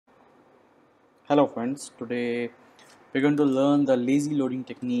Hello friends, today we're going to learn the lazy loading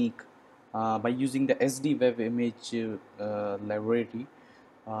technique by using the SDWebImage library.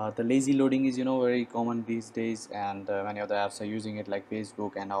 The lazy loading is very common these days, and many of the apps are using it like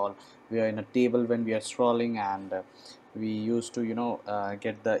Facebook and all. We are in a table when we are scrolling, and we used to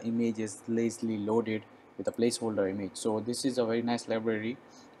get the images lazily loaded with a placeholder image. So this is a very nice library,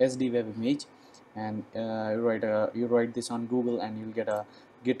 SDWebImage, and you write this on Google and you'll get a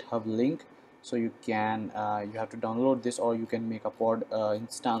GitHub link. So you have to download this, or you can make a pod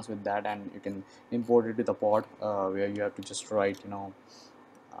instance with that, and you can import it to the pod where you have to just write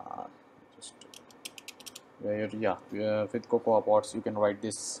uh, just with Cocoa pods you can write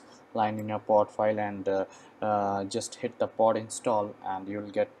this line in your pod file, and just hit the pod install and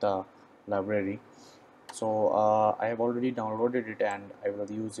you'll get the library. So I have already downloaded it and I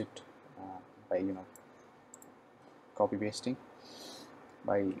will use it by copy pasting,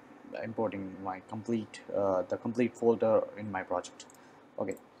 by importing my the complete folder in my project.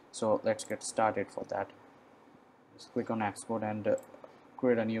 Okay, so let's get started. For that, just click on export and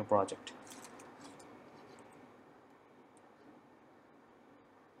create a new project.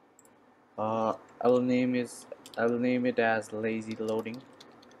 I will name it as lazy loading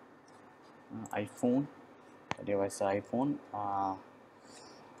iPhone. The device iPhone. I'm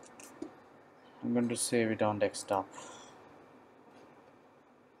going to save it on desktop.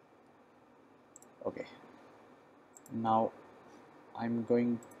 Okay, now I'm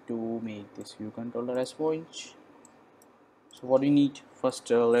going to make this view controller as 4-inch. So what do you need first?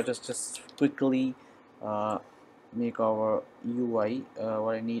 Let us just quickly uh, make our UI.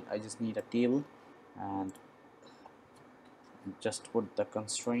 I just need a table, and just put the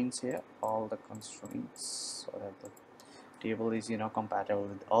constraints here, all the constraints, so that the table is compatible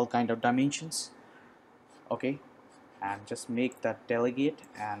with all kind of dimensions. Okay, and just make that delegate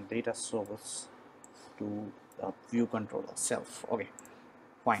and data source to the view controller self. Okay,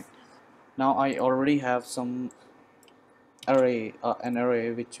 fine. Now I already have some an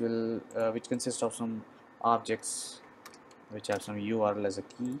array which consists of some objects which have some URL as a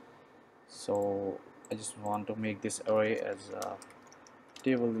key. So I just want to make this array as a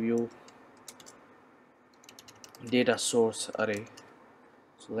table view data source array.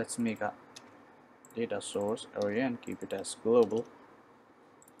 So let's make a data source array and keep it as global.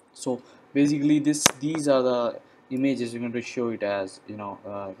 So basically these are the images you're going to show it as,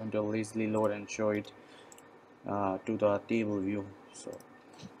 going to lazily load and show it to the table view. So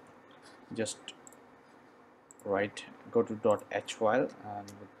just go to .h file,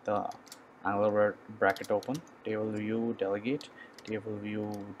 and with the angular bracket open, table view delegate, table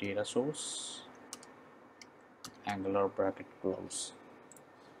view data source, angular bracket close.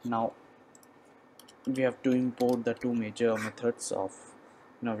 Now we have to import the two major methods of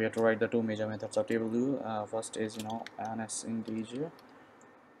we have to write the two major methods of table view. First is ns integer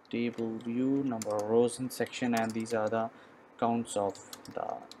table view number of rows in section, and these are the counts of the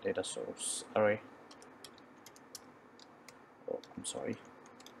data source array. I'm sorry,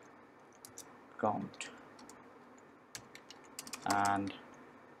 count. And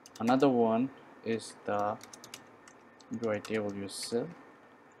another one is the UI table view cell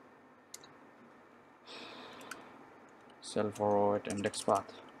for row at index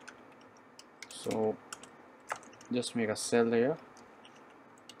path. So just make a cell here,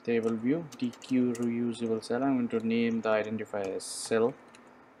 table view dq reusable cell. I'm going to name the identifier as cell.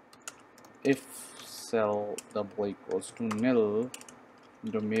 If cell double equals to nil,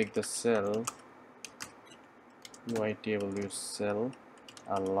 to make the cell UI table view cell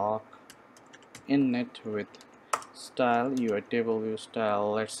a lock init with style UI table view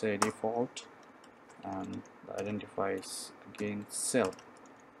style, let's say default, and the identifier is again cell,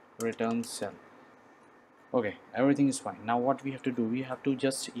 return cell. Okay, everything is fine. Now what we have to do, we have to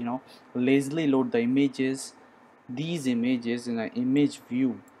just lazily load the images, these images, in an image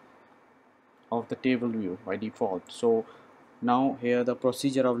view of the table view by default. So now here the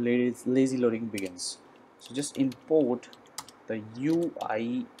procedure of lazy loading begins. So just import the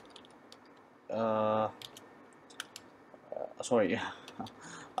UI sorry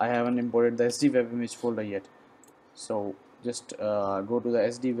I haven't imported the SDWebImage folder yet. So just go to the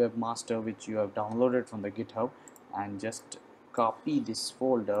SDWeb master which you have downloaded from the GitHub, and just copy this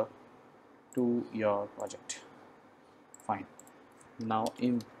folder to your project. Fine. Now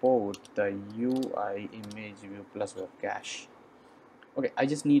import the UI image view plus web cache. Okay, I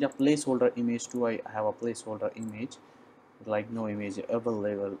just need a placeholder image too. I have a placeholder image, like no image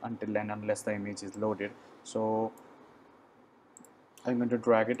available until and unless the image is loaded. So I'm going to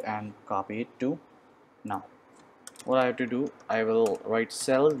drag it and copy it to now. what I have to do, I will write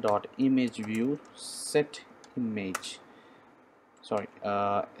cell dot image view set image, sorry,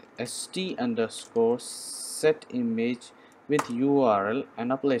 st underscore set image with URL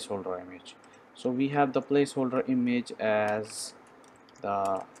and a placeholder image. So we have the placeholder image as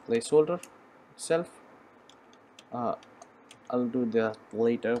the placeholder itself. uh, I'll do that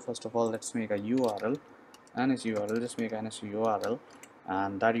later. First of all, let's make a URL, ns URL. Just make ns URL,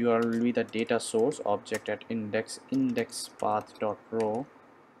 and that URL will be the data source object at index path.row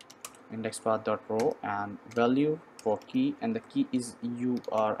and value for key, and the key is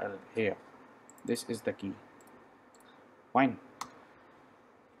URL here. This is the key. Fine.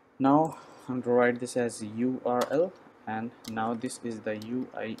 Now I'm going to write this as URL, and now this is the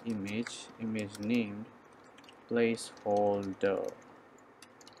UI image named placeholder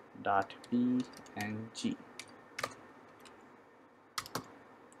dot png.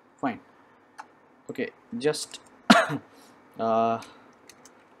 Fine. Okay, just uh,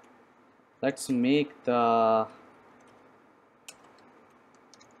 let's make the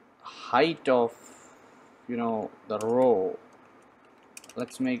height of the row,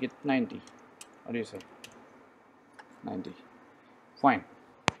 let's make it 90. What do you say? 90. Fine.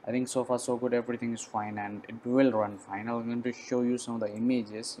 I think so far so good, everything is fine and it will run fine. I'm going to show you some of the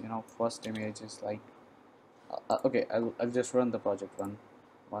images. First image is like okay, I'll just run the project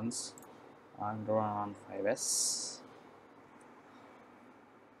once and run on 5s.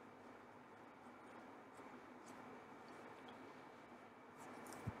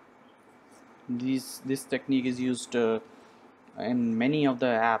 This technique is used in many of the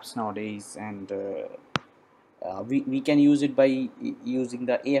apps nowadays, and we can use it by using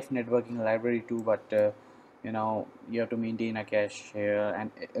the AF networking library too, but you have to maintain a cache here,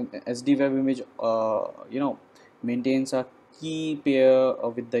 and SDWebImage maintains a key pair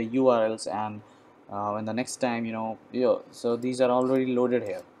with the URLs, and when the next time yeah, so these are already loaded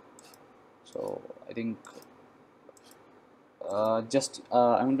here. So I think just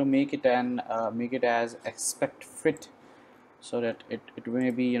I'm going to make it and make it as expect fit, so that it may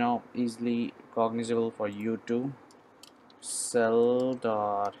be easily cognizable for you too. Cell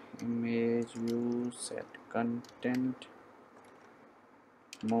dot image view set content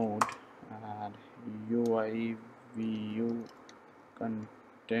mode and UI view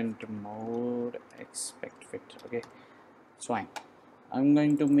content mode expect fit. Okay, it's fine. I'm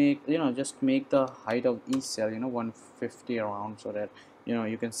going to make just make the height of each cell 150 around, so that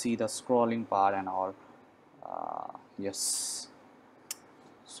you can see the scrolling part and all. Yes,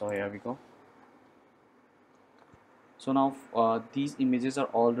 so here we go. So now these images are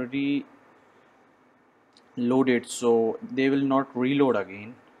already loaded, so they will not reload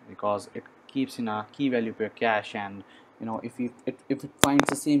again, because it keeps in a key value pair cache, and if it finds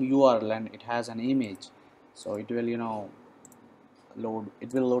the same URL and it has an image, so it will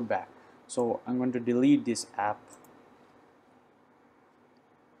load back. So I'm going to delete this app,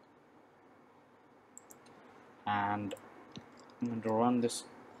 and I'm going to run this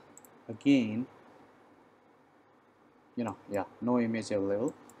again. Yeah, no image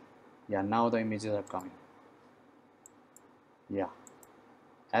available. Yeah, now the images are coming. Yeah,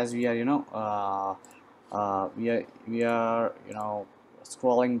 as we are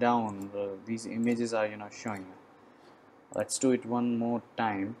scrolling down, these images are showing. Let's do it one more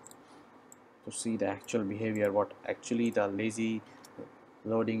time to see the actual behavior, what actually the lazy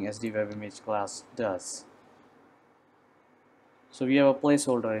loading SDWebImage class does. So we have a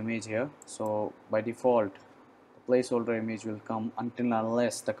placeholder image here, so by default the placeholder image will come until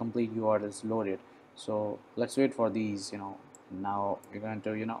unless the complete URL is loaded. So let's wait for these. Now we're going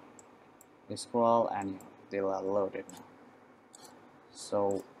to scroll, and they will load it now.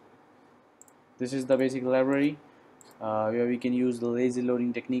 So this is the basic library where we can use the lazy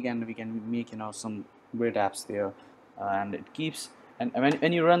loading technique, and we can make some great apps there, and it keeps, and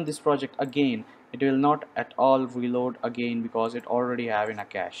when you run this project again, it will not at all reload again, because it already have in a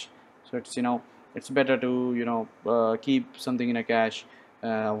cache. So it's better to keep something in a cache,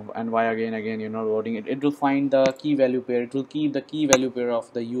 and why again loading it. It will find the key value pair, it will keep the key value pair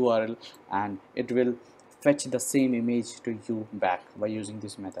of the URL, and it will fetch the same image to you back by using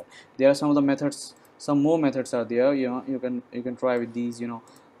this method. There are some of the methods, some more methods are there. You can try with these,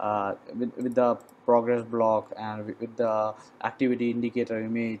 with the progress block, and with the activity indicator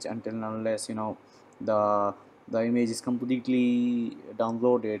image, until unless the the image is completely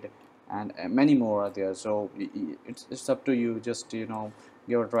downloaded, and many more are there. So it's up to you. Just give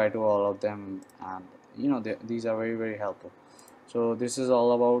a try to all of them, and these are very, very helpful. So this is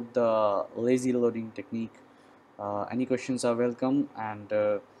all about the lazy loading technique. Any questions are welcome, and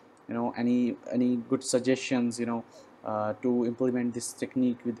any good suggestions, to implement this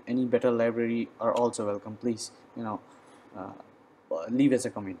technique with any better library are also welcome. Please, uh, leave as a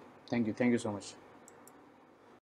comment. Thank you so much.